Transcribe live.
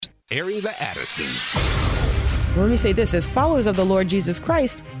Airing the Addisons. Let me say this, as followers of the Lord Jesus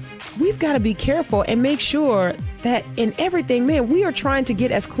Christ, we've got to be careful and make sure that in everything, man, we are trying to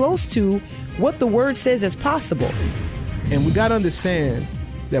get as close to what the word says as possible. And we got to understand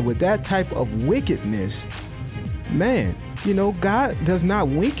that with that type of wickedness, man, God does not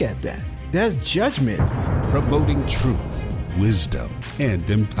wink at that. There's judgment. Promoting truth, wisdom, and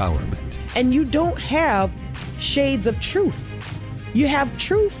empowerment. And you don't have shades of truth. You have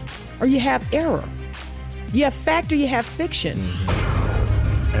truth or you have error. You have fact or you have fiction.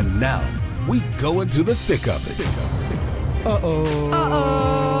 Mm-hmm. And now we go into the thick of it.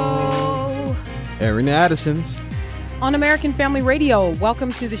 Airing the Addisons. On American Family Radio,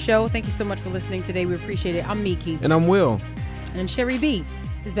 welcome to the show. Thank you so much for listening today. We appreciate it. I'm Miki. And I'm Will. And Sherry B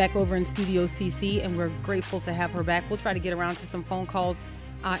is back over in Studio CC, and we're grateful to have her back. We'll try to get around to some phone calls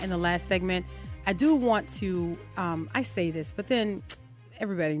in the last segment. I do want to, I say this, but then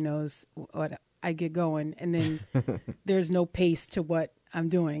everybody knows what I get going, and then there's no pace to what I'm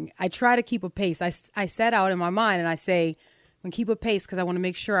doing. I try to keep a pace. I set out in my mind, and I say, I'm going to keep a pace because I want to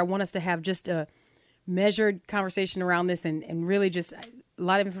make sure I want us to have just a measured conversation around this and really just a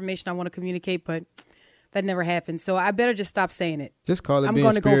lot of information I want to communicate, but that never happens. So I better just stop saying it. Just call it I'm being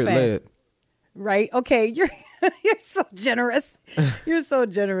going to go spirit-led. fast. Right? Okay. You're so generous. You're so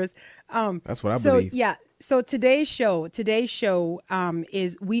generous. That's what I so, believe. Yeah. So today's show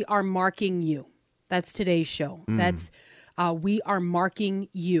is We Are Marking You. That's today's show. That's We Are Marking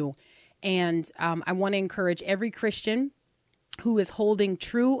You. And I want to encourage every Christian who is holding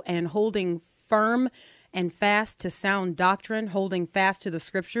true and holding firm and fast to sound doctrine, holding fast to the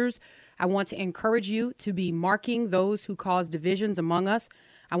scriptures. I want to encourage you to be marking those who cause divisions among us.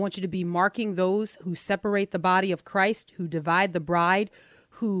 I want you to be marking those who separate the body of Christ, who divide the bride,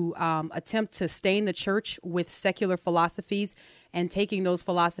 who attempt to stain the church with secular philosophies and taking those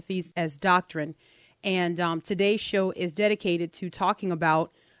philosophies as doctrine. And today's show is dedicated to talking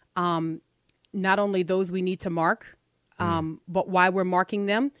about not only those we need to mark, but why we're marking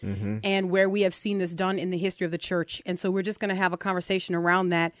them and where we have seen this done in the history of the church. And so we're just going to have a conversation around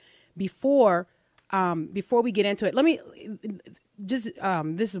that before we get into it. Let me just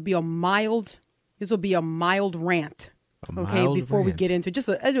this will be a mild rant. Before we get into just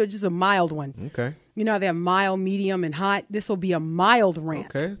a mild one. Okay. You know, they have mild, medium, and hot. This will be a mild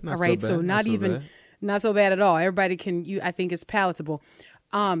rant. Okay. All right. So not so bad at all. Everybody I think it's palatable.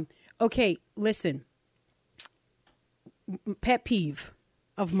 Okay. Listen. Pet peeve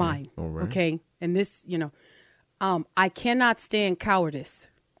of mine. All right. Okay. And this, I cannot stand cowardice.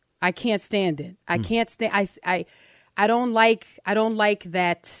 I can't stand it. I can't stand. I don't like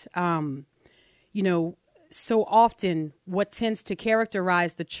that. So often what tends to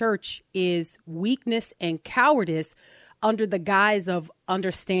characterize the church is weakness and cowardice under the guise of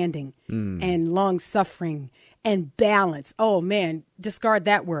understanding and long suffering and balance. Oh man, discard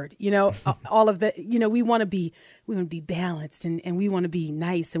that word. All of the, we want to be balanced and we want to be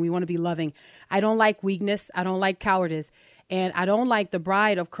nice and we want to be loving. I don't like weakness. I don't like cowardice. And I don't like the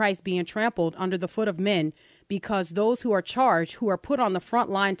bride of Christ being trampled under the foot of men because those who are charged, who are put on the front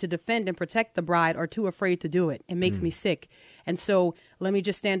line to defend and protect the bride are too afraid to do it. It makes me sick. And so let me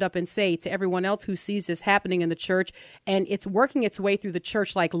just stand up and say to everyone else who sees this happening in the church, and it's working its way through the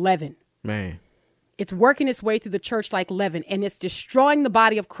church like leaven. Man. It's working its way through the church like leaven, and it's destroying the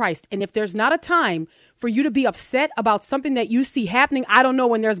body of Christ. And if there's not a time for you to be upset about something that you see happening, I don't know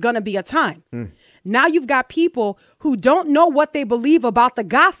when there's going to be a time. Now you've got people who don't know what they believe about the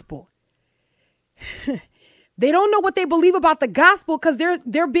gospel. They don't know what they believe about the gospel because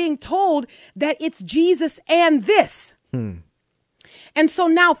they're being told that it's Jesus and this. And so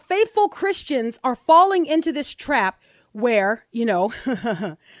now faithful Christians are falling into this trap where,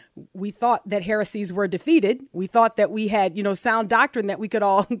 we thought that heresies were defeated. We thought that we had, sound doctrine that we could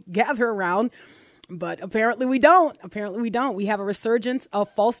all gather around. But apparently we don't. We have a resurgence of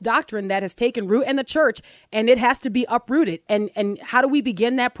false doctrine that has taken root in the church, and it has to be uprooted. And how do we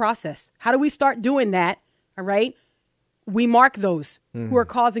begin that process? How do we start doing that? All right. We mark those who are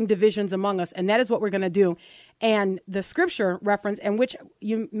causing divisions among us. And that is what we're going to do. And the scripture reference, in which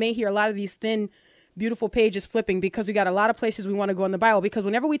you may hear a lot of these thin, beautiful pages flipping because we got a lot of places we want to go in the Bible, because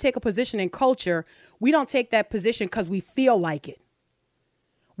whenever we take a position in culture, we don't take that position because we feel like it.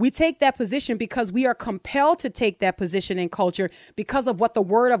 We take that position because we are compelled to take that position in culture because of what the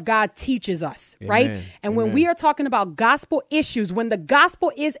word of God teaches us, right? And when we are talking about gospel issues, when the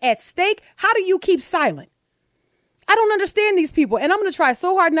gospel is at stake, how do you keep silent? I don't understand these people. And I'm going to try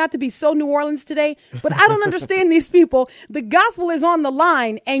so hard not to be so New Orleans today, but I don't understand these people. The gospel is on the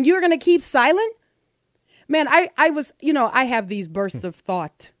line and you're going to keep silent? Man, I have these bursts of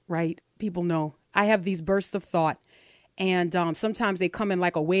thought, right? People know I have these bursts of thought. And sometimes they come in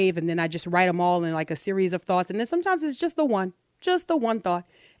like a wave, and then I just write them all in like a series of thoughts. And then sometimes it's just the one thought.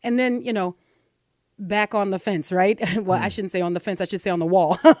 And then, back on the fence, right? Well, I shouldn't say on the fence. I should say on the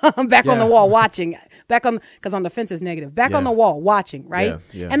wall. I'm back on the wall watching. Because on the fence is negative. Back on the wall watching, right?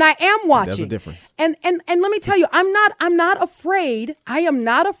 Yeah. And I am watching. There's a difference. And let me tell you, I'm not afraid. I am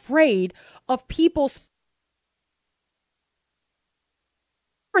not afraid of people's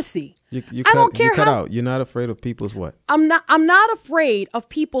heresy. I don't care how. You're not afraid of people's what? I'm not afraid of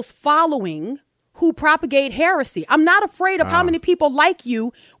people's following who propagate heresy. I'm not afraid of how many people like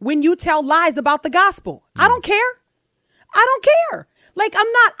you when you tell lies about the gospel. I don't care. I don't care. Like,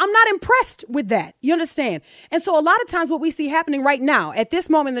 I'm not impressed with that. You understand? And so a lot of times what we see happening right now at this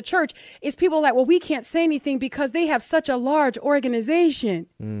moment in the church is people are like, well, we can't say anything because they have such a large organization.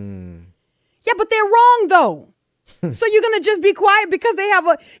 Yeah, but they're wrong though. So you're going to just be quiet because they have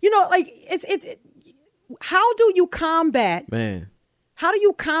how do you combat? Man. How do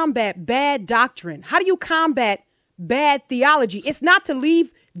you combat bad doctrine? How do you combat bad theology? It's not to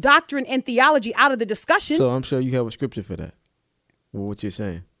leave doctrine and theology out of the discussion. So I'm sure you have a scripture for that. What you're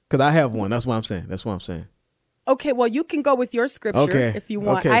saying. Because I have one. That's what I'm saying. Okay, well, you can go with your scripture if you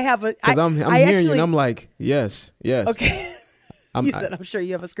want. Okay. I have a. Because I'm hearing you and I'm like, yes. Okay. You said, I'm sure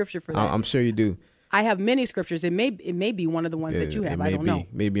you have a scripture for that. I'm sure you do. I have many scriptures. It may be one of the ones that you have. I don't know.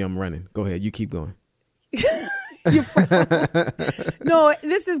 Maybe I'm running. Go ahead. You keep going. No,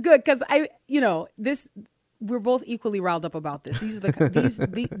 this is good because we're both equally riled up about this.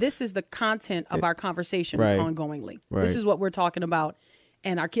 This is the content of our conversations ongoingly. Right. This is what we're talking about.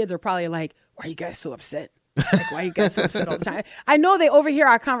 And our kids are probably like, why are you guys so upset? Like, why are you guys so upset all the time? I know they overhear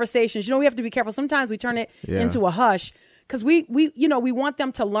our conversations. We have to be careful. Sometimes we turn it into a hush because we want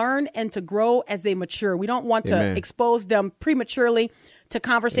them to learn and to grow as they mature. We don't want to expose them prematurely to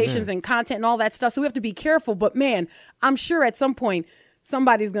conversations and content and all that stuff. So we have to be careful. But man, I'm sure at some point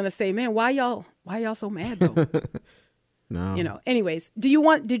somebody's going to say, man, why y'all so mad though? No. Anyways, did you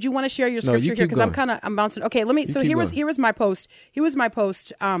want to share your scripture here? Because I'm bouncing. Okay, let me. So here was my post. Here was my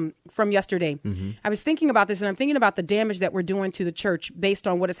post from yesterday. Mm-hmm. I was thinking about this, and I'm thinking about the damage that we're doing to the church based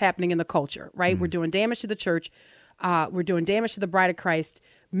on what is happening in the culture. Right, we're doing damage to the church. We're doing damage to the bride of Christ.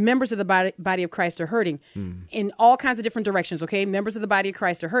 Members of the body of Christ are hurting in all kinds of different directions. Okay, members of the body of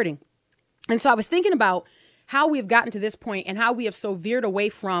Christ are hurting, and so I was thinking about how we've gotten to this point and how we have so veered away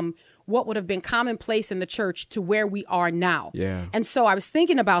from what would have been commonplace in the church to where we are now. Yeah. And so I was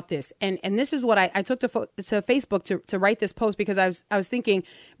thinking about this, and this is what I took to Facebook to write this post, because I was thinking,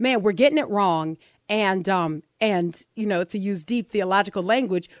 man, we're getting it wrong. And to use deep theological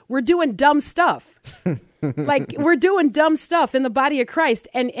language, we're doing dumb stuff. Like, we're doing dumb stuff in the body of Christ,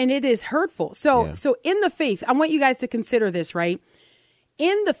 and it is hurtful. So in the faith, I want you guys to consider this, right?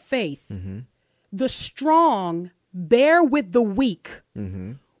 In the faith, the strong bear with the weak.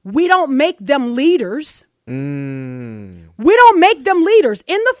 Mm-hmm. We don't make them leaders. We don't make them leaders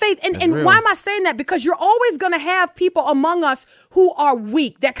in the faith. And why am I saying that? Because you're always going to have people among us who are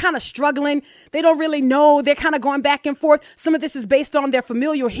weak. They're kind of struggling. They don't really know. They're kind of going back and forth. Some of this is based on their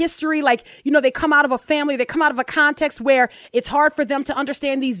familial history. Like, they come out of a family. They come out of a context where it's hard for them to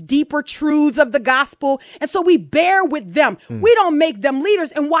understand these deeper truths of the gospel. And so we bear with them. We don't make them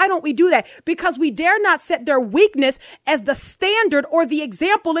leaders. And why don't we do that? Because we dare not set their weakness as the standard or the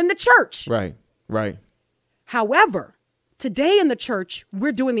example in the church. Right. However, today in the church,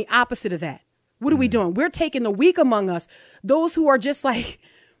 we're doing the opposite of that. What are we doing? We're taking the weak among us, those who are just like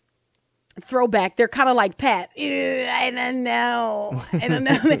throwback. They're kind of like Pat. I don't know.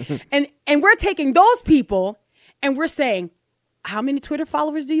 and we're taking those people and we're saying, how many Twitter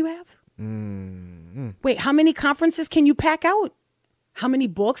followers do you have? Wait, how many conferences can you pack out? How many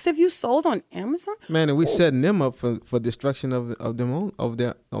books have you sold on Amazon? Man, and we're setting them up for destruction of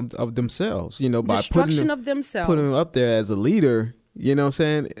themselves. By destruction of themselves, putting them up there as a leader. You know what I'm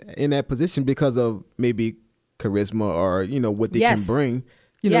saying, in that position because of maybe charisma or what they can bring.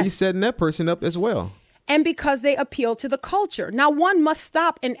 You're setting that person up as well. And because they appeal to the culture. Now, one must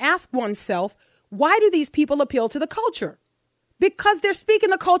stop and ask oneself, why do these people appeal to the culture? Because they're speaking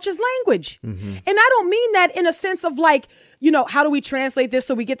the culture's language. Mm-hmm. And I don't mean that in a sense of like, how do we translate this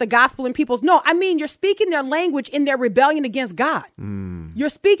so we get the gospel in people's? No, I mean, you're speaking their language in their rebellion against God. You're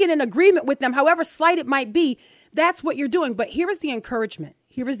speaking in agreement with them, however slight it might be. That's what you're doing. But here is the encouragement.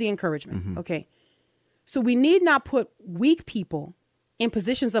 Mm-hmm. Okay. So we need not put weak people in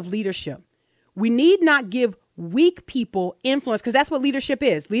positions of leadership. We need not give weak people influence, because that's what leadership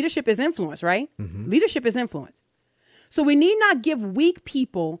is. Leadership is influence, right? Mm-hmm. Leadership is influence. So we need not give weak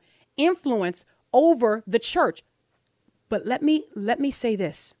people influence over the church. But let me say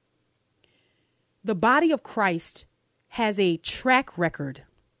this. The body of Christ has a track record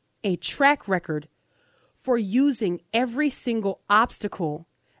for using every single obstacle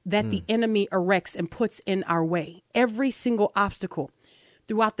that the enemy erects and puts in our way. Every single obstacle.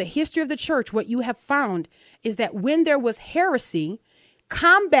 Throughout the history of the church, what you have found is that when there was heresy,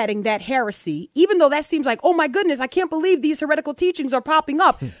 combating that heresy, even though that seems like, oh my goodness, I can't believe these heretical teachings are popping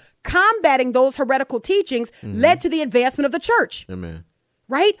up. Combating those heretical teachings led to the advancement of the church. Amen.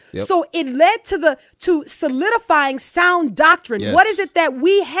 Right? Yep. So it led to solidifying sound doctrine. Yes. What is it that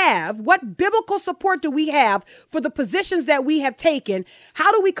we have? What biblical support do we have for the positions that we have taken?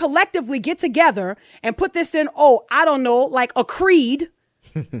 How do we collectively get together and put this in, like a creed,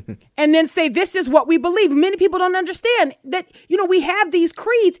 and then say, this is what we believe? Many people don't understand that, we have these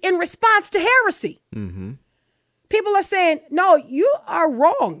creeds in response to heresy. Mm-hmm. People are saying, no, you are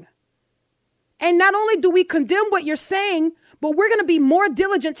wrong. And not only do we condemn what you're saying, but we're going to be more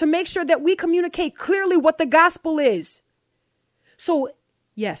diligent to make sure that we communicate clearly what the gospel is. So,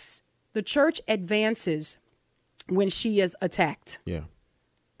 yes, the church advances when she is attacked. Yeah.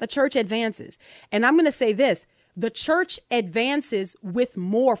 The church advances. And I'm going to say this. The church advances with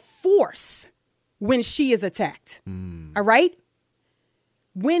more force when she is attacked. All right?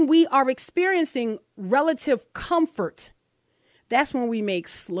 When we are experiencing relative comfort, that's when we make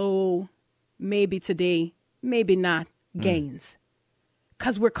slow, maybe today, maybe not, gains,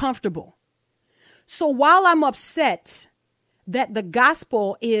 because we're comfortable. So while I'm upset that the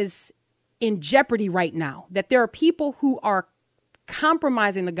gospel is in jeopardy right now, that there are people who are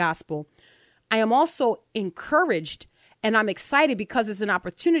compromising the gospel, I am also encouraged and I'm excited because it's an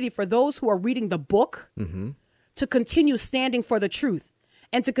opportunity for those who are reading the book to continue standing for the truth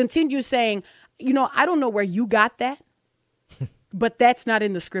and to continue saying, I don't know where you got that. But that's not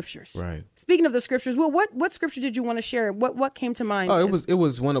in the scriptures. Right. Speaking of the scriptures, well, what scripture did you want to share? What came to mind? Oh, it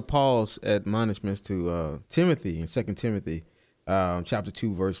was one of Paul's admonishments to Timothy in 2 Timothy, chapter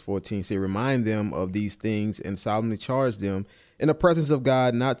 2, verse 14. Say, remind them of these things and solemnly charge them in the presence of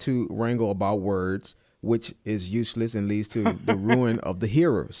God not to wrangle about words, which is useless and leads to the ruin of the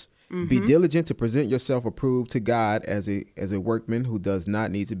hearers. Be diligent to present yourself approved to God as a workman who does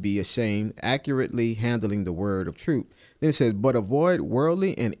not need to be ashamed, accurately handling the word of truth. Then it says, but avoid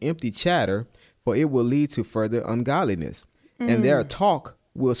worldly and empty chatter, for it will lead to further ungodliness. And their talk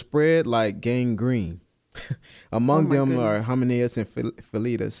will spread like gangrene. Among them are Hymenaeus and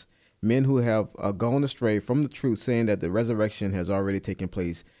Philetus, men who have gone astray from the truth, saying that the resurrection has already taken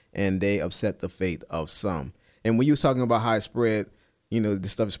place, and they upset the faith of some. And when you were talking about how it spread,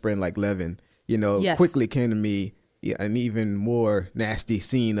 this stuff is spreading like leaven, Yes. quickly came to me an even more nasty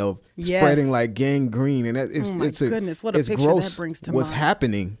scene of spreading like gangrene. And goodness, what a picture gross that brings to what's mind.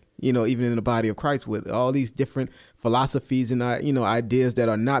 happening, even in the body of Christ with all these different philosophies and, ideas that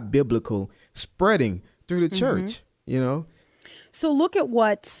are not biblical spreading through the church, So look at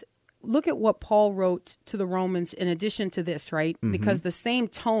what Paul wrote to the Romans in addition to this, right? Because the same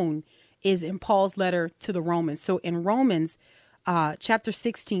tone is in Paul's letter to the Romans. So in Romans chapter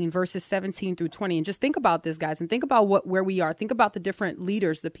 16, verses 17 through 20. And just think about this, guys, and think about where we are. Think about the different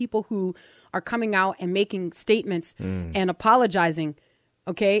leaders, the people who are coming out and making statements and apologizing,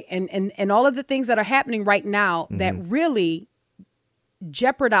 okay? And all of the things that are happening right now that really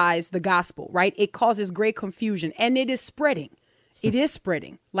jeopardize the gospel, right? It causes great confusion, and it is spreading. It is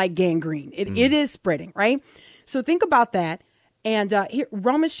spreading like gangrene. It is spreading, right? So think about that. And here,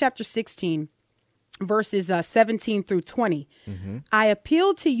 Romans chapter 16, verses 17 through 20. I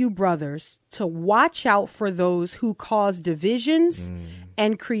appeal to you, brothers, to watch out for those who cause divisions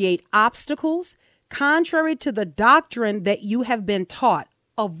and create obstacles contrary to the doctrine that you have been taught.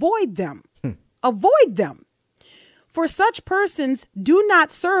 Avoid them. Avoid them. For such persons do not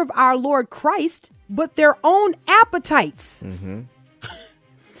serve our Lord Christ, but their own appetites.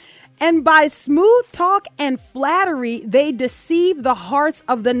 And by smooth talk and flattery, they deceive the hearts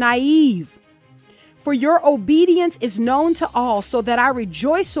of the naive. For your obedience is known to all, so that I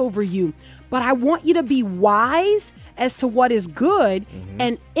rejoice over you. But I want you to be wise as to what is good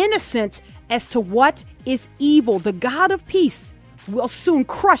and innocent as to what is evil. The God of peace will soon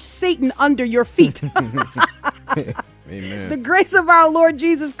crush Satan under your feet. Amen. The grace of our Lord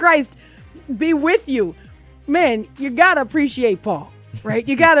Jesus Christ be with you. Man, you got to appreciate Paul, right?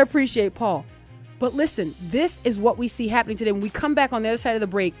 You got to appreciate Paul. But listen, this is what we see happening today. When we come back on the other side of the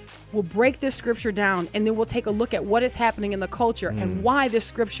break, we'll break this scripture down, and then we'll take a look at what is happening in the culture and why this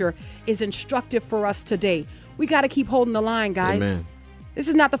scripture is instructive for us today. We got to keep holding the line, guys. Amen. This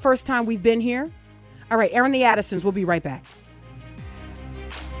is not the first time we've been here. All right, Aaron the Addisons, we'll be right back.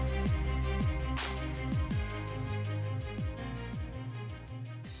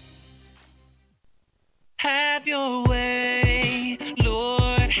 Have your way,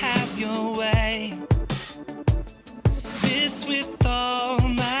 Lord, have your way. This with all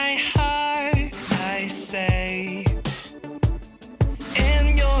my heart I say.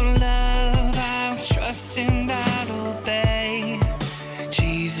 In your love I'll trust and I'll obey.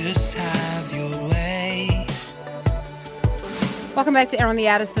 Jesus, have your way. Welcome back to Aaron the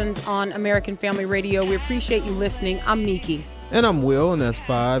Addisons on American Family Radio. We appreciate you listening. I'm Miki. And I'm Will, and that's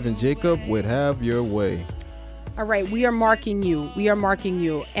 5. And Jacob would have your way. All right, we are marking you. We are marking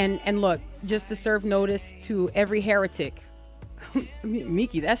you. And look, just to serve notice to every heretic.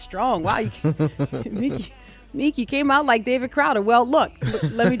 Miki, that's strong. Wow, Miki came out like David Crowder. Well, look,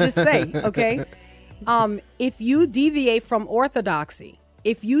 let me just say, okay? If you deviate from orthodoxy,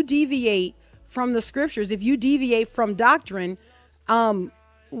 if you deviate from the scriptures, if you deviate from doctrine,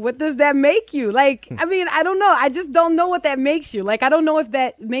 what does that make you? Like, I mean, I don't know. I just don't know what that makes you. Like, I don't know if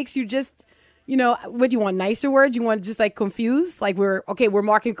that makes you just, you know, what do you want? Nicer words? You want just like confused? Like we're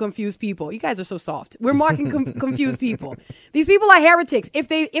marking confused people. You guys are so soft. We're marking confused people. These people are heretics. If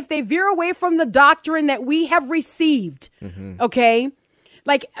they veer away from the doctrine that we have received, okay?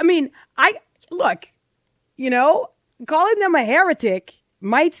 Like, I mean, look, you know, calling them a heretic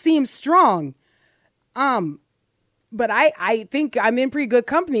might seem strong. But I think I'm in pretty good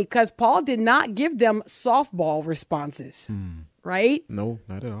company because Paul did not give them softball responses, right? No,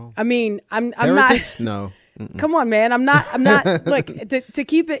 not at all. I mean, I'm Heretics? not. No. Come on, man. I'm not. Look, to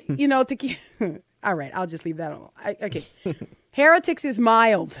keep it, you know, to keep. All right, I'll just leave that alone. Okay. Heretics is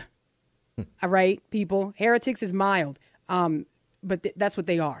mild. All right, people. Heretics is mild. But that's what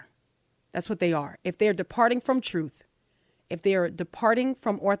they are. That's what they are. If they're departing from truth, if they are departing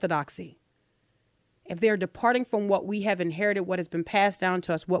from orthodoxy, if they are departing from what we have inherited, what has been passed down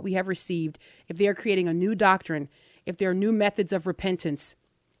to us, what we have received, if they are creating a new doctrine, if there are new methods of repentance,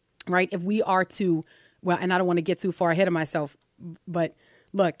 right? If we are to, well, and I don't want to get too far ahead of myself, but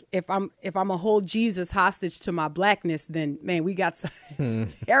look, if I'm a hold Jesus hostage to my blackness, then man, we got some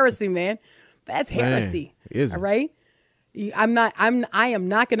heresy, man. That's heresy. Man, all right. I am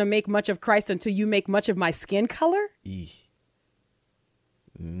not going to make much of Christ until you make much of my skin color.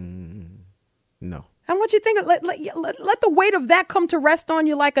 No. And what you think? Let the weight of that come to rest on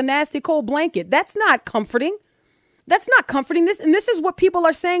you like a nasty cold blanket. That's not comforting. That's not comforting. This is what people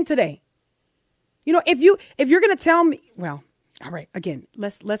are saying today. You know, if you're going to tell me, well, all right, again,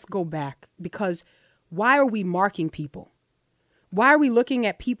 let's go back, because why are we marking people? Why are we looking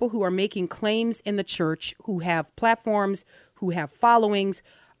at people who are making claims in the church, who have platforms, who have followings,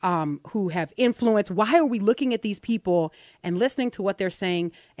 who have influence? Why are we looking at these people and listening to what they're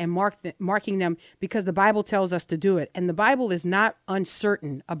saying and marking them? Because the Bible tells us to do it. And the Bible is not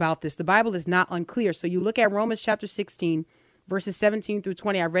uncertain about this. The Bible is not unclear. So you look at Romans chapter 16, verses 17 through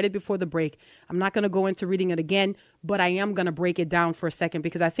 20. I read it before the break. I'm not going to go into reading it again, but I am going to break it down for a second,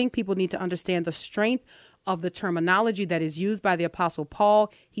 because I think people need to understand the strength of the terminology that is used by the Apostle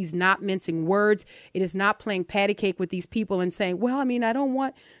Paul. He's not mincing words. It is not playing patty cake with these people and saying, well, I mean, I don't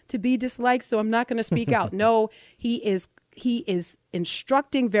want to be disliked, so I'm not going to speak out. No, he is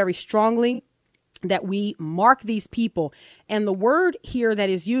instructing very strongly that we mark these people. And the word here that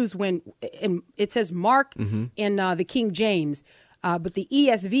is used when it says mark in the King James, but the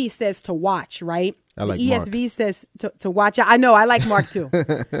ESV says to watch, right? I like the ESV says to watch. I know. I like Mark too.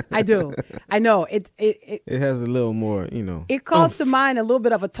 I do. I know. It has a little more, you know. It calls to mind a little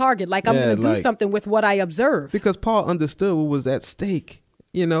bit of a target, like I'm going to do something with what I observe. Because Paul understood what was at stake,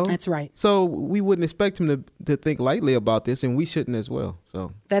 you know. That's right. So we wouldn't expect him to think lightly about this, and we shouldn't as well.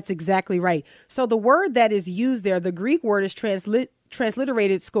 So that's exactly right. So the word that is used there, the Greek word is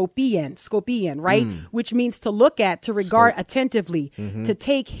transliterated scopien, right? Which means to look at, to regard attentively, to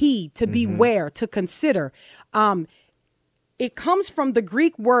take heed, to beware, to consider. It comes from the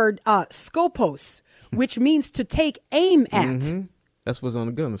Greek word scopos, which means to take aim at. That's what's on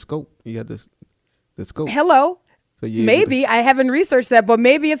the gun, the scope. You got the scope. Hello. So maybe I haven't researched that, but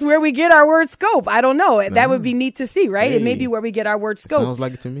maybe it's where we get our word scope. I don't know. That would be neat to see, right? Hey, it may be where we get our word scope. Sounds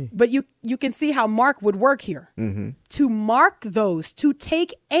like it to me. But you can see how mark would work here. To mark those, to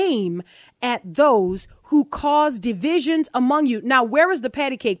take aim at those who cause divisions among you. Now, where is the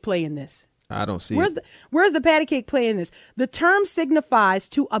patty cake play in this? I don't see it. Where's the patty cake play in this? The term signifies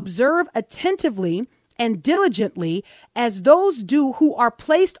to observe attentively and diligently, as those do who are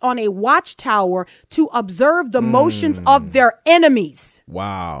placed on a watchtower to observe the motions of their enemies.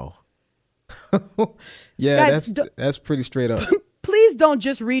 Wow. Yeah, guys, that's pretty straight up. please don't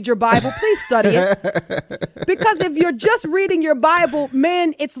just read your Bible. Please study it. Because if you're just reading your Bible,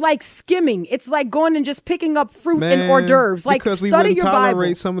 man, it's like skimming. It's like going and just picking up fruit and hors d'oeuvres. Like, because we study wouldn't your tolerate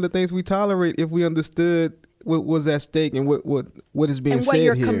Bible. some of the things we tolerate if we understood what was at stake and what is being And said what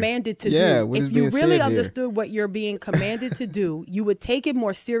you're here. commanded to Yeah, do. what is If you being really said here. understood what you're being commanded to do, you would take it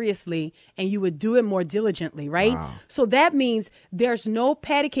more seriously and you would do it more diligently, right? Wow. So that means there's no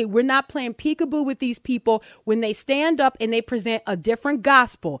patty cake. We're not playing peekaboo with these people when they stand up and they present a different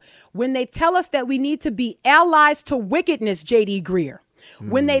gospel. When they tell us that we need to be allies to wickedness, J.D. Greer.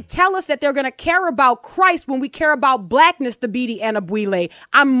 When they tell us that they're going to care about Christ when we care about blackness, the Bidi Anabwile,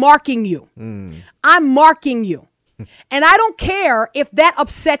 I'm marking you. I'm marking you. And I don't care if that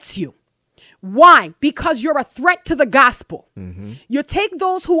upsets you. Why? Because you're a threat to the gospel. You take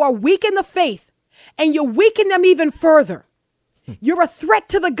those who are weak in the faith and you weaken them even further. You're a threat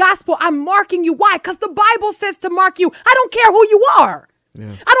to the gospel. I'm marking you. Why? Because the Bible says to mark you. I don't care who you are.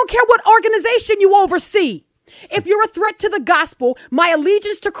 I don't care what organization you oversee. If you're a threat to the gospel, my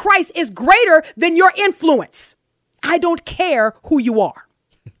allegiance to Christ is greater than your influence. I don't care who you are.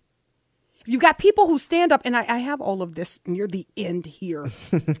 You've got people who stand up, and I have all of this near the end here.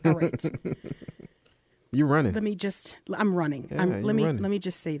 All right. You're running. I'm running. Yeah, Let running. me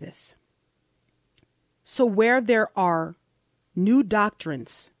just say this. So where there are new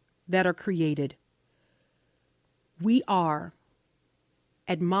doctrines that are created, we are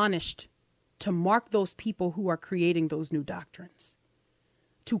admonished to mark those people who are creating those new doctrines,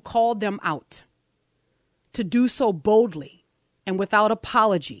 to call them out, to do so boldly and without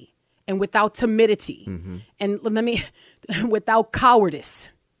apology and without timidity and without cowardice.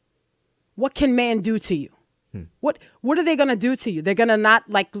 What can man do to you? What are they going to do to you? They're going to not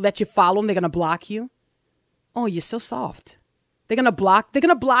let you follow them. They're going to block you. Oh, you're so soft. They're going to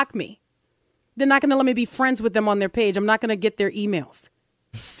block me. They're not going to let me be friends with them on their page. I'm not going to get their emails.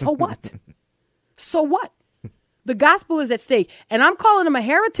 So what? So what? The gospel is at stake. And I'm calling him a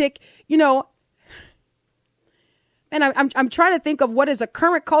heretic, and I'm trying to think of what is a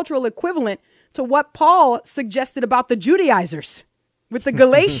current cultural equivalent to what Paul suggested about the Judaizers with the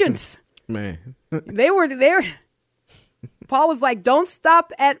Galatians. Man. They were there. Paul was like, don't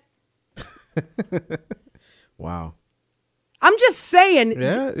stop at. Wow. I'm just saying,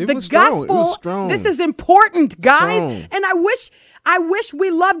 Yeah, it the was strong. It gospel, was strong. this is important, guys. Strong. And I wish we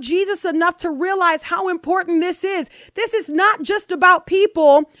loved Jesus enough to realize how important this is. This is not just about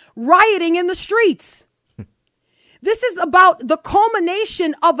people rioting in the streets. This is about the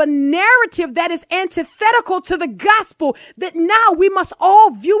culmination of a narrative that is antithetical to the gospel, that now we must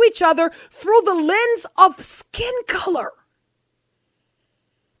all view each other through the lens of skin color.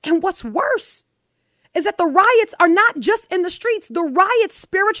 And what's worse is that the riots are not just in the streets. The riots,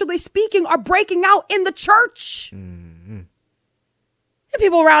 spiritually speaking, are breaking out in the church. And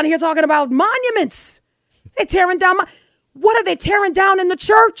people around here talking about monuments. They're tearing down. What are they tearing down in the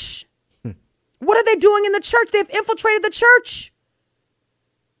church? What are they doing in the church? They've infiltrated the church.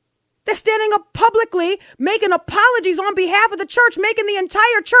 They're standing up publicly, making apologies on behalf of the church, making the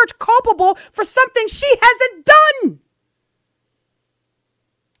entire church culpable for something she hasn't done.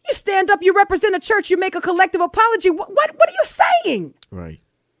 You stand up, you represent a church, you make a collective apology. What are you saying? Right.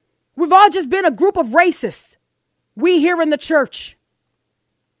 We've all just been a group of racists. We here in the church.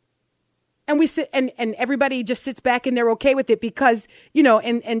 And we sit and everybody just sits back and they're okay with it because,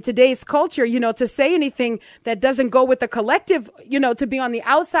 in today's culture, to say anything that doesn't go with the collective, to be on the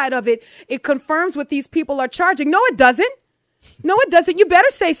outside of it, it confirms what these people are charging. No, it doesn't. No, it doesn't. You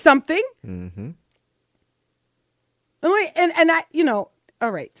better say something. Mm-hmm.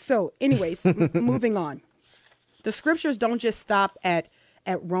 All right. So anyways, moving on. The scriptures don't just stop at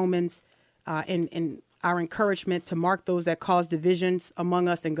Romans and our encouragement to mark those that cause divisions among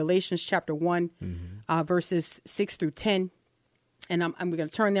us in Galatians chapter 1, verses 6 through 10. And I'm going to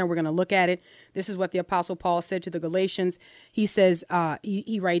turn there. We're going to look at it. This is what the Apostle Paul said to the Galatians. He says,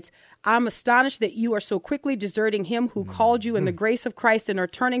 he writes, I'm astonished that you are so quickly deserting him who called you in the grace of Christ and are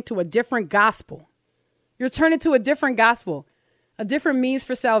turning to a different gospel. You're turning to a different gospel, a different means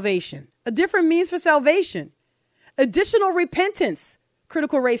for salvation, Additional repentance,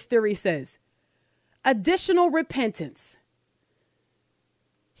 critical race theory says. Additional repentance.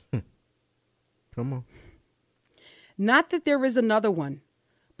 Come on. Not that there is another one,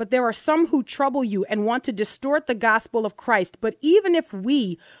 but there are some who trouble you and want to distort the gospel of Christ. But even if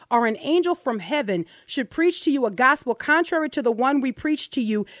we or an angel from heaven should preach to you a gospel contrary to the one we preach to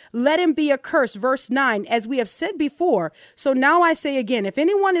you, let him be accursed. Verse 9, as we have said before. So now I say again, if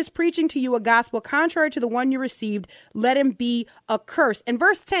anyone is preaching to you a gospel contrary to the one you received, let him be accursed. And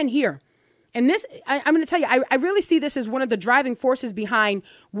verse 10 here. And this, I'm going to tell you, I really see this as one of the driving forces behind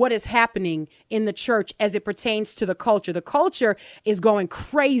what is happening in the church as it pertains to the culture. The culture is going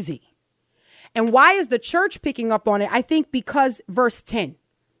crazy. And why is the church picking up on it? I think because verse 10.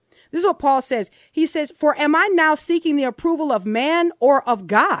 This is what Paul says. He says, "For am I now seeking the approval of man or of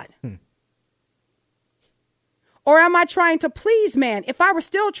God? Or am I trying to please man? If I were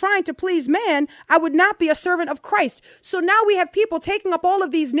still trying to please man, I would not be a servant of Christ." So now we have people taking up all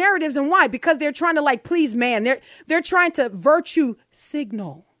of these narratives. And why? Because they're trying to like please man. They're trying to virtue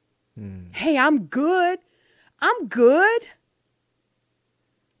signal. Hey, I'm good. I'm good.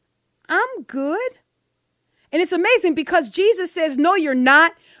 I'm good. And it's amazing because Jesus says, no, you're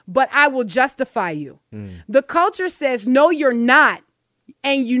not, but I will justify you. The culture says, no, you're not,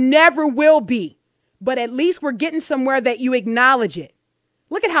 and you never will be. But at least we're getting somewhere that you acknowledge it.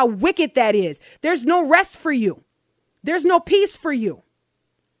 Look at how wicked that is. There's no rest for you. There's no peace for you.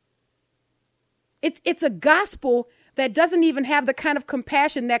 It's a gospel that doesn't even have the kind of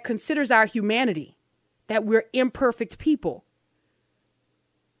compassion that considers our humanity, that we're imperfect people.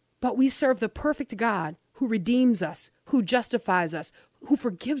 But we serve the perfect God who redeems us, who justifies us, who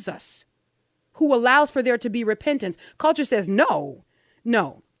forgives us, who allows for there to be repentance. Culture says, no.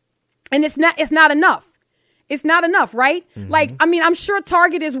 And it's not enough. It's not enough, right? Like, I mean, I'm sure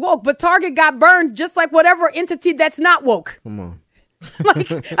Target is woke, but Target got burned just like whatever entity that's not woke. Come on.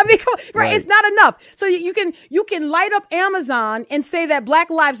 Like, I mean, come on, right? It's not enough. So you can light up Amazon and say that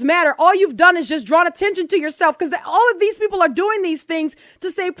Black Lives Matter. All you've done is just drawn attention to yourself, because all of these people are doing these things to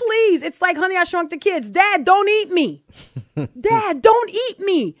say, please. It's like Honey, I Shrunk the Kids. Dad, don't eat me. Dad, don't eat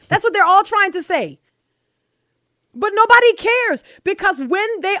me. That's what they're all trying to say. But nobody cares, because when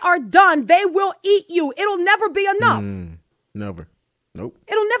they are done, they will eat you. It'll never be enough. Never. Nope.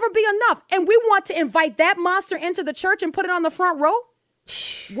 It'll never be enough. And we want to invite that monster into the church and put it on the front row.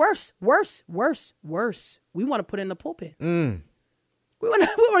 Worse. We want to put it in the pulpit. We want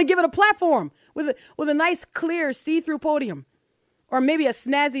to give it a platform with a nice, clear, see-through podium, or maybe a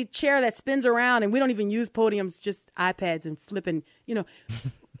snazzy chair that spins around, and we don't even use podiums, just iPads and flipping.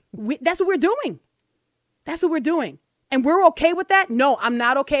 That's what we're doing. That's what we're doing. And we're okay with that? No, I'm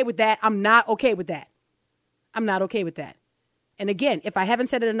not okay with that. I'm not okay with that. And again, if I haven't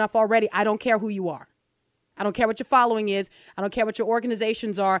said it enough already, I don't care who you are. I don't care what your following is. I don't care what your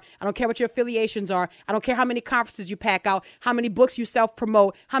organizations are. I don't care what your affiliations are. I don't care how many conferences you pack out, how many books you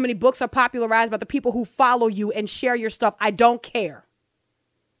self-promote, how many books are popularized by the people who follow you and share your stuff. I don't care.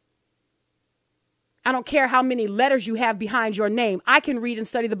 I don't care how many letters you have behind your name. I can read and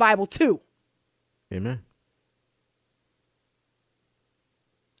study the Bible too. Amen.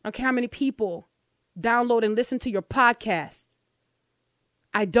 I don't care how many people download and listen to your podcast.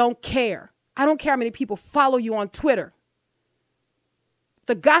 I don't care. I don't care how many people follow you on Twitter.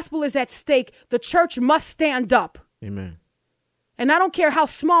 The gospel is at stake. The church must stand up. Amen. And I don't care how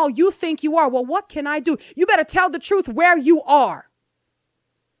small you think you are. Well, what can I do? You better tell the truth where you are.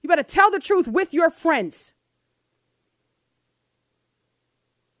 You better tell the truth with your friends.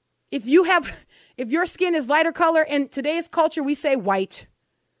 If your skin is lighter color, in today's culture, we say white.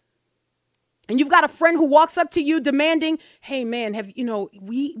 And you've got a friend who walks up to you demanding, hey, man,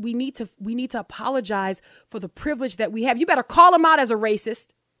 we need to apologize for the privilege that we have. You better call him out as a racist.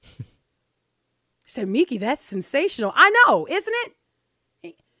 You say, Miki, that's sensational. I know, isn't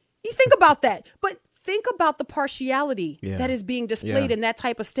it? You think about that. But think about the partiality that is being displayed in that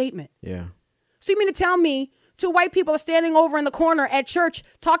type of statement. Yeah. So you mean to tell me two white people are standing over in the corner at church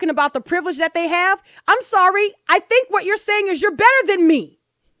talking about the privilege that they have? I'm sorry. I think what you're saying is you're better than me.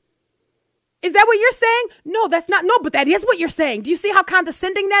 Is that what you're saying? No, that's not. No, but that is what you're saying. Do you see how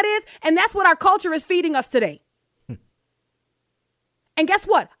condescending that is? And that's what our culture is feeding us today. And guess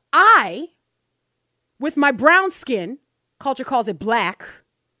what? With my brown skin, culture calls it black,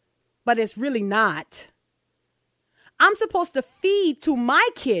 but it's really not. I'm supposed to feed to my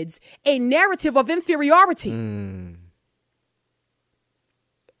kids a narrative of inferiority. In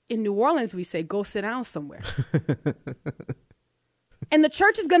New Orleans, we say, go sit down somewhere. And the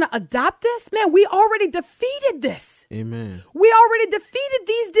church is going to adopt this? Man, we already defeated this. Amen. We already defeated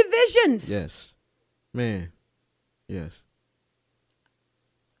these divisions. Yes. Man. Yes.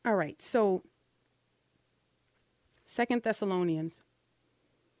 All right. So 2 Thessalonians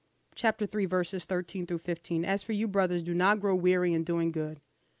chapter 3, verses 13 through 15. As for you, brothers, do not grow weary in doing good.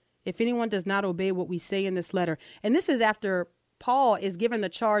 If anyone does not obey what we say in this letter. And this is after Paul is given the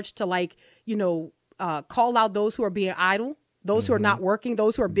charge to call out those who are being idle. Those who are not working,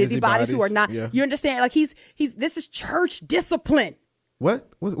 those who are busybodies, who are not, you understand? Like this is church discipline.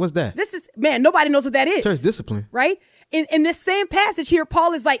 What's that? This is, man, nobody knows what that is. Church discipline. Right? in this same passage here,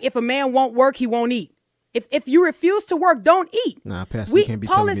 Paul is like, if a man won't work, he won't eat. If you refuse to work, don't eat. Nah, Pastor, you can't be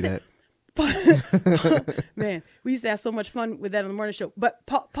telling me that. Man, we used to have so much fun with that on the morning show. But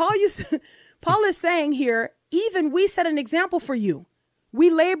Paul is saying here, even we set an example for you. We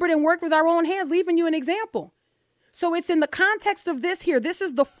labored and worked with our own hands, leaving you an example. So it's in the context of this here. This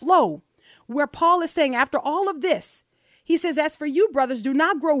is the flow where Paul is saying, after all of this, he says, as for you, brothers, do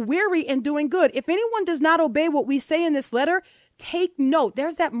not grow weary in doing good. If anyone does not obey what we say in this letter, take note.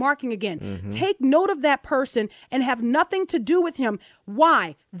 There's that marking again. Mm-hmm. Take note of that person and have nothing to do with him.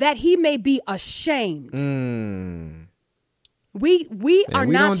 Why? That he may be ashamed. We are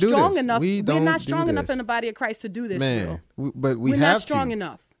not strong enough. We're not strong enough in the body of Christ to do this. Man, but we're not strong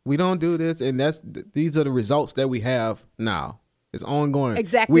enough. We don't do this, and these are the results that we have now. It's ongoing.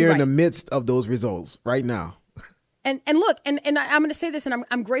 Exactly. We're in the midst of those results right now. And look, and I'm going to say this, and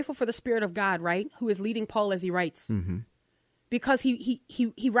I'm grateful for the Spirit of God, right, who is leading Paul as he writes, because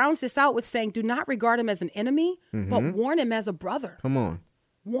he rounds this out with saying, do not regard him as an enemy, but warn him as a brother. Come on.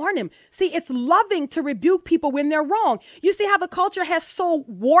 Warn him. See, it's loving to rebuke people when they're wrong. You see how the culture has so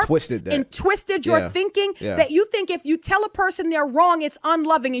warped and twisted your thinking that you think if you tell a person they're wrong, it's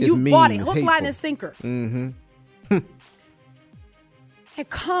unloving, and you bought it, hook, line, and sinker. And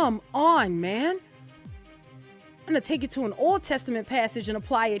come on, man. I'm going to take you to an Old Testament passage and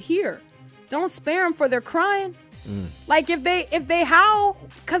apply it here. Don't spare them for their crying. Like if they howl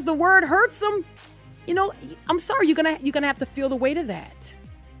because the word hurts them, you know, I'm sorry, you're gonna have to feel the weight of that.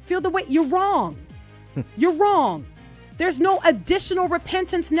 Feel the weight. You're wrong. You're wrong. There's no additional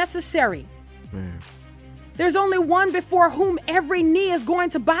repentance necessary. There's only one before whom every knee is going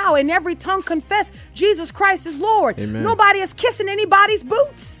to bow and every tongue confess Jesus Christ is Lord. Amen. Nobody is kissing anybody's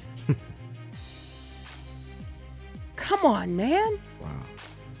boots. Come on, man. Wow.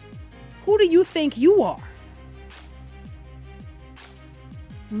 Who do you think you are?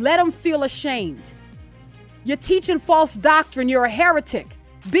 Let them feel ashamed. You're teaching false doctrine. You're a heretic.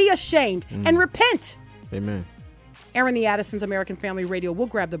 Be ashamed and repent. Amen. Aaron the Addison's American Family Radio. We'll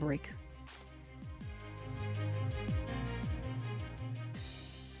grab the break.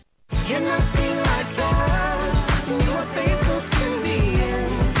 You're nothing like us. You are faithful to the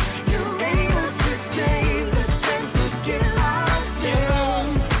end. You're able to save us and forgive our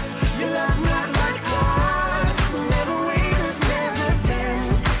sins. Your love's not like ours. Never wavers, never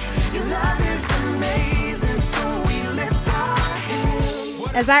bends. Your love is amazing, so we lift our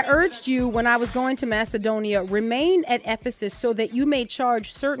hands. As I urged you when I was going to Macedonia, remain at Ephesus so that you may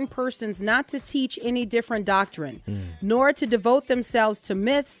charge certain persons not to teach any different doctrine, nor to devote themselves to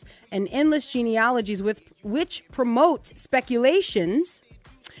myths and endless genealogies which promote speculations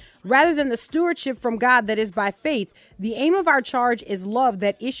rather than the stewardship from God that is by faith. The aim of our charge is love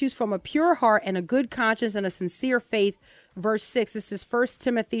that issues from a pure heart and a good conscience and a sincere faith. Verse 6. This is 1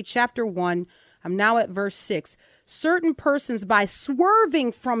 Timothy chapter 1. I'm now at verse 6. Certain persons, by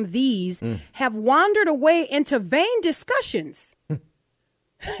swerving from these, have wandered away into vain discussions.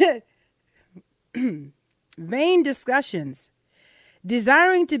 Vain discussions.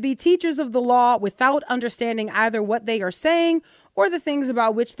 Desiring to be teachers of the law without understanding either what they are saying or the things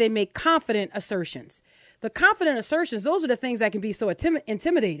about which they make confident assertions. The confident assertions, those are the things that can be so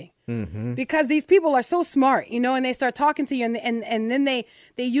intimidating because these people are so smart, you know, and they start talking to you and then they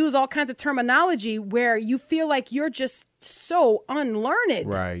use all kinds of terminology where you feel like you're just so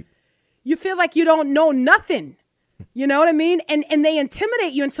unlearned. Right. You feel like you don't know nothing. You know what I mean? And they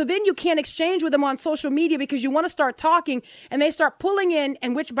intimidate you. And so then you can't exchange with them on social media because you want to start talking and they start pulling in.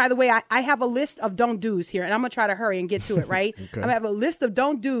 And which, by the way, I have a list of don't do's here and I'm going to try to hurry and get to it. Right. Okay. I'm going to have a list of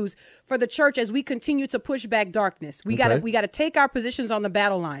don't do's for the church as we continue to push back darkness. We got to take our positions on the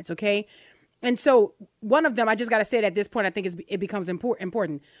battle lines. OK. And so one of them, I just got to say it at this point, I think it becomes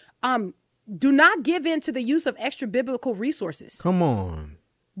important. Do not give in to the use of extra biblical resources. Come on.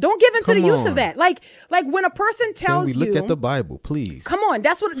 Don't give in to the use of that. Like when a person tells you, can we look at the Bible, please? Come on,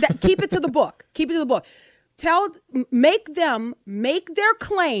 keep it to the book. Keep it to the book. Make them make their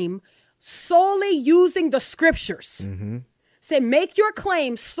claim solely using the scriptures. Say, make your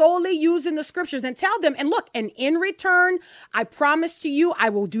claim solely using the scriptures and tell them, and look, and in return, I promise to you, I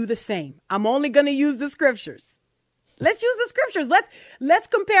will do the same. I'm only going to use the scriptures. Let's use the scriptures. Let's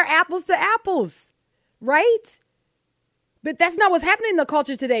compare apples to apples, right? But that's not what's happening in the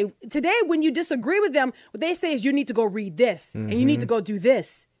culture today. Today, when you disagree with them, what they say is you need to go read this and you need to go do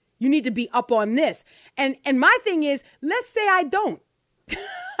this. You need to be up on this. And my thing is, let's say I don't.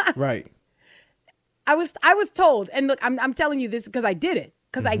 Right. I was told, and look, I'm telling you this because I did it.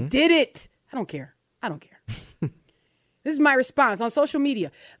 I don't care. This is my response on social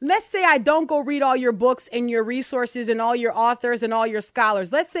media. Let's say I don't go read all your books and your resources and all your authors and all your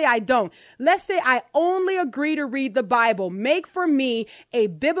scholars. Let's say I don't. Let's say I only agree to read the Bible. Make for me a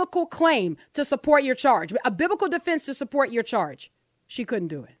biblical claim to support your charge, a biblical defense to support your charge. She couldn't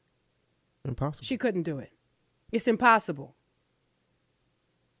do it. Impossible. She couldn't do it. It's impossible.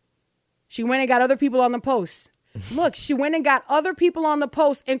 She went and got other people on the post. Look, she went and got other people on the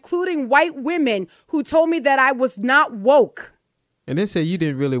post, including white women who told me that I was not woke. And then said you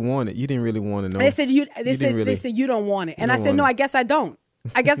didn't really want it. You didn't really want to know. They said they said you don't want it. And I said, no, I guess I don't.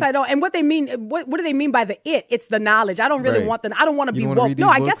 I guess I don't. And what they mean, what do they mean by the it? It's the knowledge. I don't really want I don't want to be woke. No,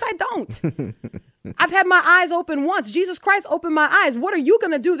 I guess I don't. I've had my eyes open once. Jesus Christ opened my eyes. What are you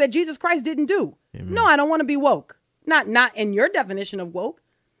going to do that Jesus Christ didn't do? Amen. No, I don't want to be woke. Not in your definition of woke.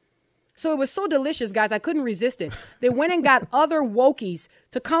 So it was so delicious, guys. I couldn't resist it. They went and got other wokies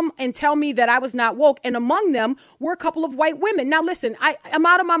to come and tell me that I was not woke. And among them were a couple of white women. Now, listen, I'm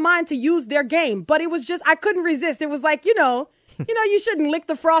out of my mind to use their game, but it was just, I couldn't resist. It was like, you shouldn't lick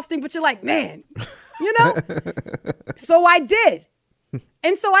the frosting, but you're like, man, So I did.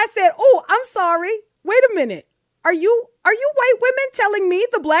 And so I said, oh, I'm sorry. Wait a minute. Are you white women telling me,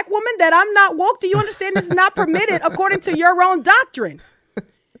 the black woman, that I'm not woke? Do you understand this is not permitted according to your own doctrine?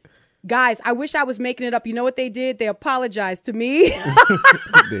 Guys, I wish I was making it up. You know what they did? They apologized to me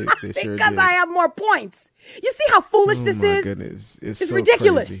they sure because did. I have more points. You see how foolish this is? Goodness. It's It's so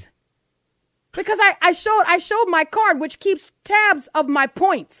ridiculous. crazy. Because I showed my card, which keeps tabs of my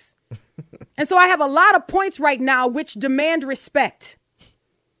points. And so I have a lot of points right now, which demand respect.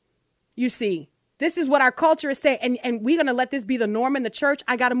 You see, this is what our culture is saying. And we're going to let this be the norm in the church.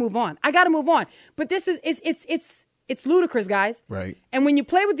 I got to move on. But this is, it's ludicrous, guys. Right. And when you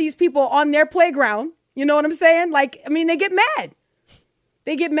play with these people on their playground, you know what I'm saying? They get mad.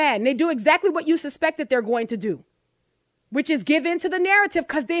 They get mad and they do exactly what you suspect that they're going to do, which is give in to the narrative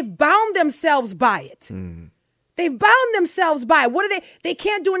because they've bound themselves by it. They've bound themselves by it. What are they? They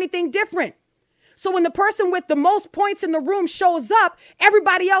can't do anything different. So when the person with the most points in the room shows up,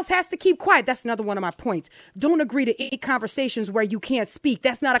 everybody else has to keep quiet. That's another one of my points. Don't agree to any conversations where you can't speak.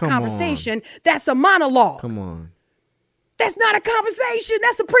 That's not a conversation. That's a monologue. Come on. That's not a conversation.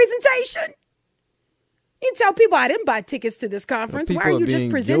 That's a presentation. You tell people I didn't buy tickets to this conference. Why are you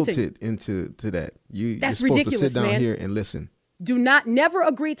just presenting? Guilted into that. You're That's supposed ridiculous, to sit down man. here and listen. Never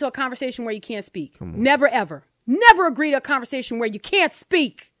agree to a conversation where you can't speak. Never, ever. Never agree to a conversation where you can't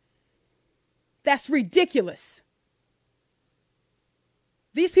speak. That's ridiculous.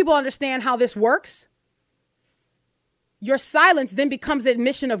 These people understand how this works. Your silence then becomes an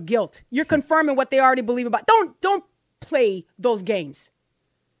admission of guilt. You're confirming what they already believe about. Don't play those games.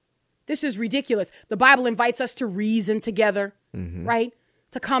 This is ridiculous. The Bible invites us to reason together, right?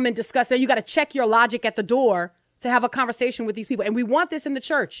 To come and discuss. Now you got to check your logic at the door to have a conversation with these people. And we want this in the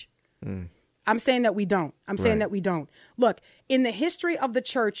church. I'm saying that we don't. Look, in the history of the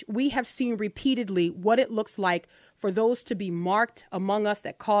church, we have seen repeatedly what it looks like for those to be marked among us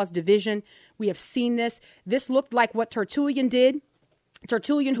that cause division. We have seen this. This looked like what Tertullian did.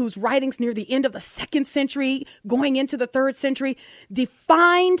 Tertullian, whose writings near the end of the 2nd century, going into the 3rd century,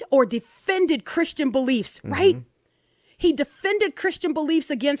 defined or defended Christian beliefs, right? He defended Christian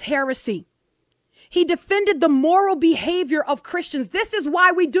beliefs against heresy. He defended the moral behavior of Christians. This is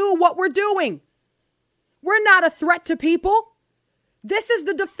why we do what we're doing. We're not a threat to people. This is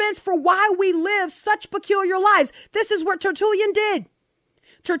the defense for why we live such peculiar lives. This is what Tertullian did.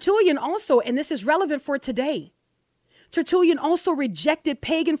 Tertullian also, and this is relevant for today, Tertullian also rejected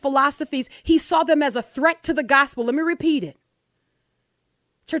pagan philosophies. He saw them as a threat to the gospel. Let me repeat it.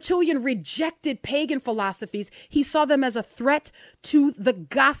 Tertullian rejected pagan philosophies. He saw them as a threat to the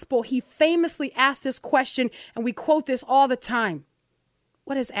gospel. He famously asked this question, and we quote this all the time.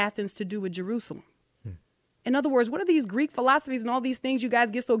 What has Athens to do with Jerusalem? In other words, what are these Greek philosophies and all these things you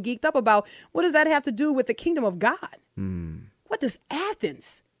guys get so geeked up about? What does that have to do with the kingdom of God? What does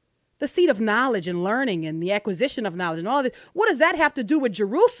Athens, the seat of knowledge and learning and the acquisition of knowledge and all of this, what does that have to do with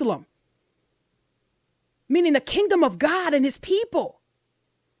Jerusalem? Meaning the kingdom of God and his people.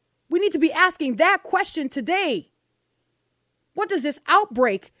 We need to be asking that question today. What does this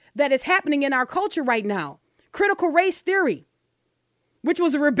outbreak that is happening in our culture right now? Critical race theory, which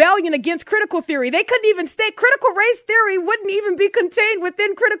was a rebellion against critical theory. They couldn't even state critical race theory wouldn't even be contained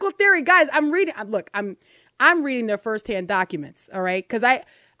within critical theory. Guys, I'm reading their firsthand documents, all right? Because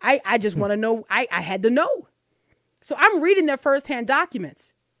I just want to know. I had to know. So I'm reading their firsthand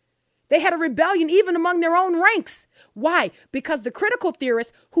documents. They had a rebellion even among their own ranks. Why? Because the critical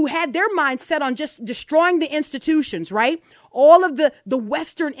theorists who had their minds set on just destroying the institutions, right? All of the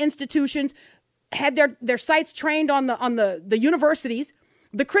Western institutions, had their sights trained on the universities.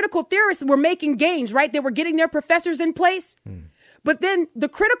 The critical theorists were making gains, right? They were getting their professors in place. But then the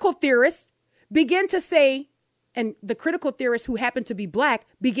critical theorists begin to say, and the critical theorists who happen to be black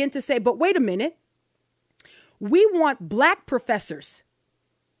begin to say, but wait a minute. We want black professors.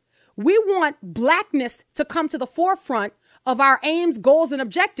 We want blackness to come to the forefront of our aims, goals, and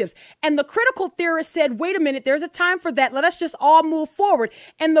objectives. And the critical theorists said, wait a minute, there's a time for that. Let us just all move forward.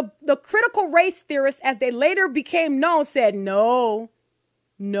 And the critical race theorists, as they later became known, said, no.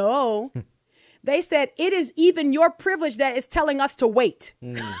 They said, it is even your privilege that is telling us to wait.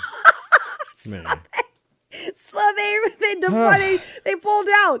 Man. So they pulled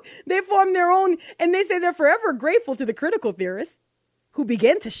out. They formed their own, and they say they're forever grateful to the critical theorists who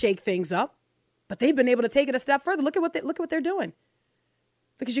began to shake things up. But they've been able to take it a step further. Look at what they're doing.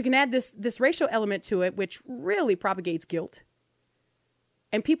 Because you can add this racial element to it, which really propagates guilt.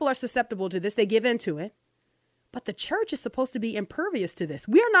 And people are susceptible to this. They give into it. But the church is supposed to be impervious to this.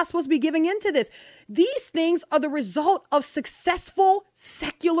 We are not supposed to be giving into this. These things are the result of successful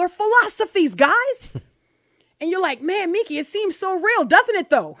secular philosophies, guys. And you're like, man, Miki, it seems so real, doesn't it,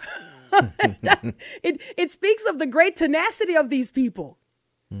 though? It speaks of the great tenacity of these people.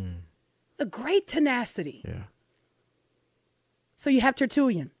 The great tenacity. Yeah. So you have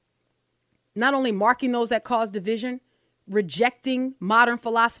Tertullian, not only marking those that cause division, rejecting modern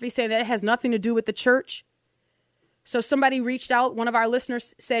philosophy, saying that it has nothing to do with the church. So somebody reached out, one of our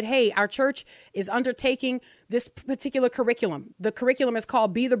listeners said, hey, our church is undertaking this particular curriculum. The curriculum is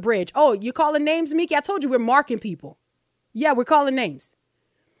called Be the Bridge. Oh, you calling names, Miki? I told you we're marking people. Yeah, we're calling names.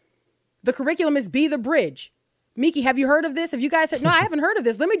 The curriculum is Be the Bridge. Miki, have you heard of this? Have you guys said, no, I haven't heard of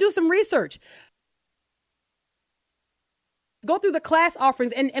this. Let me do some research. Go through the class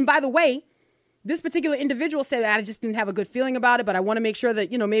offerings. And by the way, this particular individual said, I just didn't have a good feeling about it, but I want to make sure that,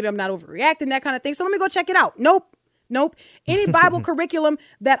 maybe I'm not overreacting, that kind of thing. So let me go check it out. Nope. Any Bible curriculum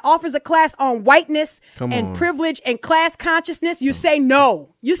that offers a class on whiteness and privilege and class consciousness, you say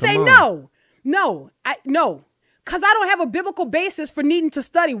no. You say no. No. Because I don't have a biblical basis for needing to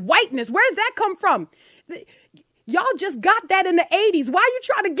study whiteness. Where does that come from? Y'all just got that in the 80s. Why are you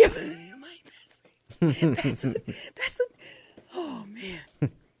trying to give... Oh, man.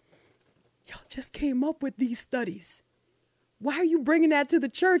 Y'all just came up with these studies. Why are you bringing that to the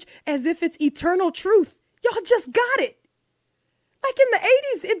church as if it's eternal truth? Y'all just got it. Like in the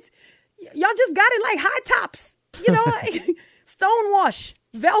 80s, y'all just got it like high tops, stonewash,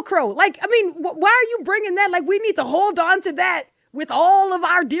 Velcro. Like, I mean, why are you bringing that? Like, we need to hold on to that with all of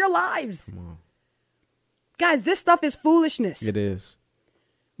our dear lives. Guys, this stuff is foolishness. It is.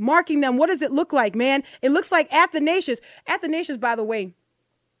 Marking them. What does it look like, man? It looks like Athanasius. Athanasius, by the way,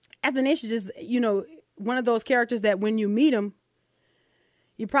 Athanasius is, one of those characters that when you meet him,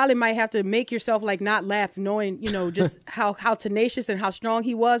 you probably might have to make yourself like not laugh, knowing, just how tenacious and how strong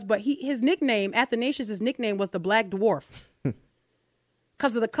he was. But his nickname, Athanasius' nickname was the Black Dwarf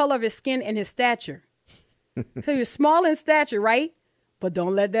because of the color of his skin and his stature. So he was small in stature, right? But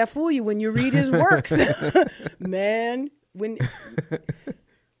don't let that fool you when you read his works. Man, which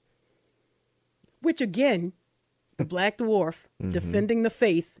again, the Black Dwarf defending the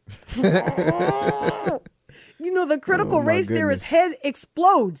faith. The critical race theorist's head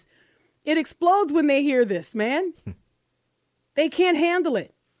explodes. It explodes when they hear this, man. They can't handle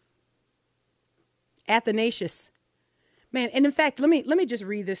it. Athanasius. Man, and in fact, let me just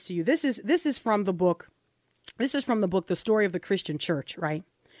read this to you. This is from the book. This is from the book, The Story of the Christian Church, right?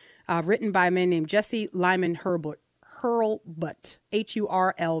 Written by a man named Jesse Lyman Hurlbut, Hurlbut.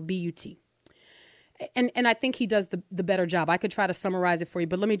 And I think he does the better job. I could try to summarize it for you,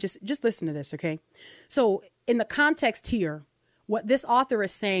 but let me just listen to this, okay? So in the context here, what this author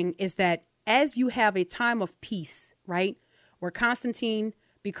is saying is that as you have a time of peace, right, where Constantine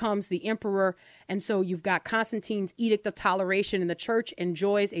becomes the emperor, and so you've got Constantine's Edict of Toleration, and the church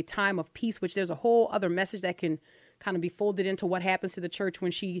enjoys a time of peace, which there's a whole other message that can kind of be folded into what happens to the church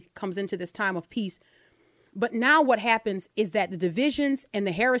when she comes into this time of peace. But now what happens is that the divisions and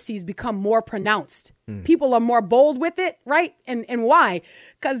the heresies become more pronounced. People are more bold with it, right? And why?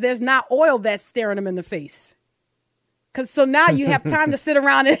 Because there's not oil that's staring them in the face. Because so now you have time to sit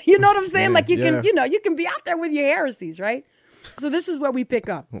around and, you know what I'm saying? Like you can be out there with your heresies, right? So this is where we pick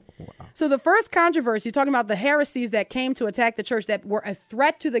up. Wow. So the first controversy, talking about the heresies that came to attack the church that were a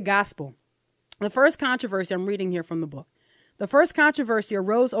threat to the gospel. The first controversy, I'm reading here from the book. The first controversy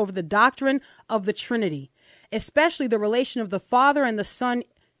arose over the doctrine of the Trinity, especially the relation of the Father and the Son,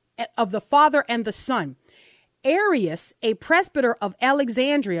 Arius, a presbyter of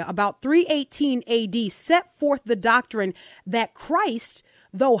Alexandria, about 318 AD, set forth the doctrine that Christ,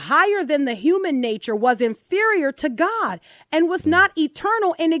 though higher than the human nature, was inferior to God and was not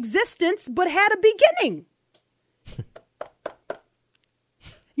eternal in existence, but had a beginning.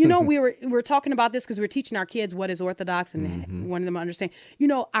 You know, we were talking about this because we were teaching our kids what is orthodox and wanting them to understand. You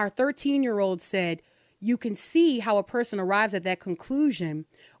know, our 13-year-old said, you can see how a person arrives at that conclusion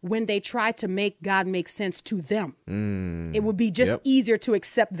when they try to make God make sense to them. It would be just easier to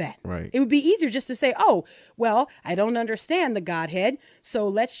accept that. Right. It would be easier just to say, oh, well, I don't understand the Godhead, so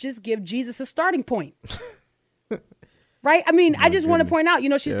let's just give Jesus a starting point. Right? I mean, I just want to point out, you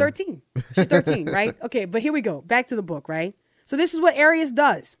know, she's 13. She's 13, right? Okay, but here we go. Back to the book, right? So this is what Arius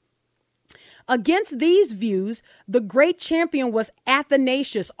does. Against these views, the great champion was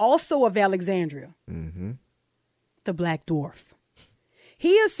Athanasius, also of Alexandria, the Black Dwarf.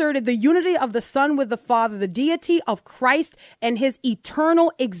 He asserted the unity of the Son with the Father, the deity of Christ, and his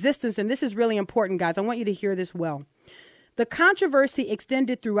eternal existence. And this is really important, guys. I want you to hear this well. The controversy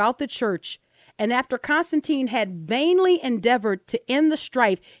extended throughout the church, and after Constantine had vainly endeavored to end the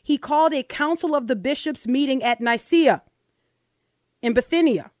strife, he called a council of the bishops meeting at Nicaea in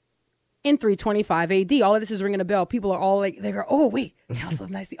Bithynia in 325 AD. All of this is ringing a bell. People are all like, they go, oh, wait, Council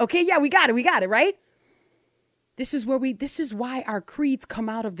of Nicaea. Okay, yeah, we got it, right? This is why our creeds come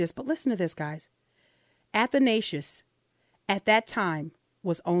out of this. But listen to this, guys. Athanasius, at that time,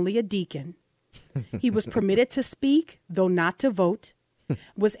 was only a deacon. He was permitted to speak, though not to vote,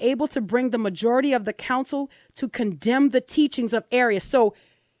 was able to bring the majority of the council to condemn the teachings of Arius. So,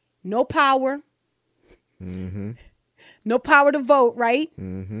 no power. No power to vote, right?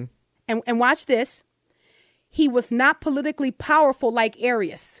 And watch this. He was not politically powerful like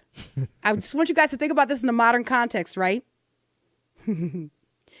Arius. I just want you guys to think about this in a modern context, right?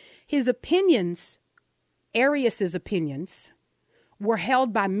 His opinions, Arius's opinions, were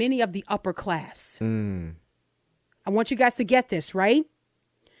held by many of the upper class. I want you guys to get this, right?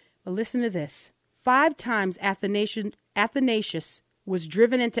 But listen to this. 5 times Athanasius was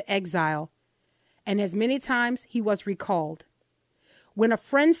driven into exile, and as many times he was recalled. When a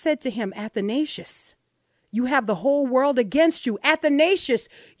friend said to him, Athanasius, you have the whole world against you. Athanasius,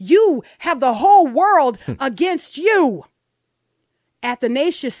 you have the whole world against you.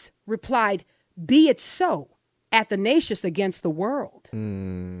 Athanasius replied, be it so. Athanasius against the world.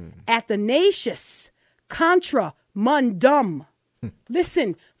 Athanasius contra mundum.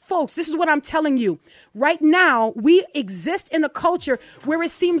 Listen, folks, this is what I'm telling you. Right now, we exist in a culture where it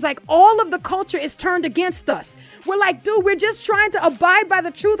seems like all of the culture is turned against us. We're like, dude, we're just trying to abide by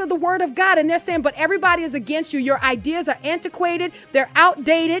the truth of the word of God. And they're saying, but everybody is against you. Your ideas are antiquated. They're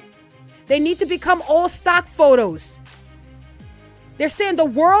outdated. They need to become all stock photos. They're saying the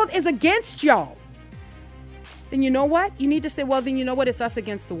world is against y'all. Then you know what? You need to say, well, then you know what? It's us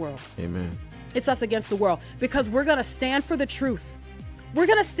against the world. Amen. It's us against the world because we're going to stand for the truth. We're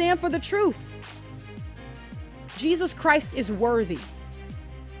going to stand for the truth. Jesus Christ is worthy.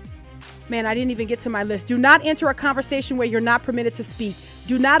 Man, I didn't even get to my list. Do not enter a conversation where you're not permitted to speak.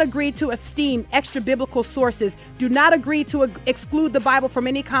 Do not agree to esteem extra biblical sources. Do not agree to exclude the Bible from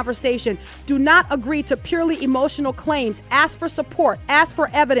any conversation. Do not agree to purely emotional claims. Ask for support. Ask for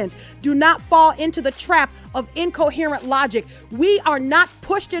evidence. Do not fall into the trap of incoherent logic. We are not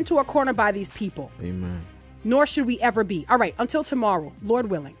pushed into a corner by these people. Amen. Nor should we ever be. All right, until tomorrow, Lord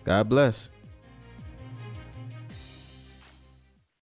willing. God bless.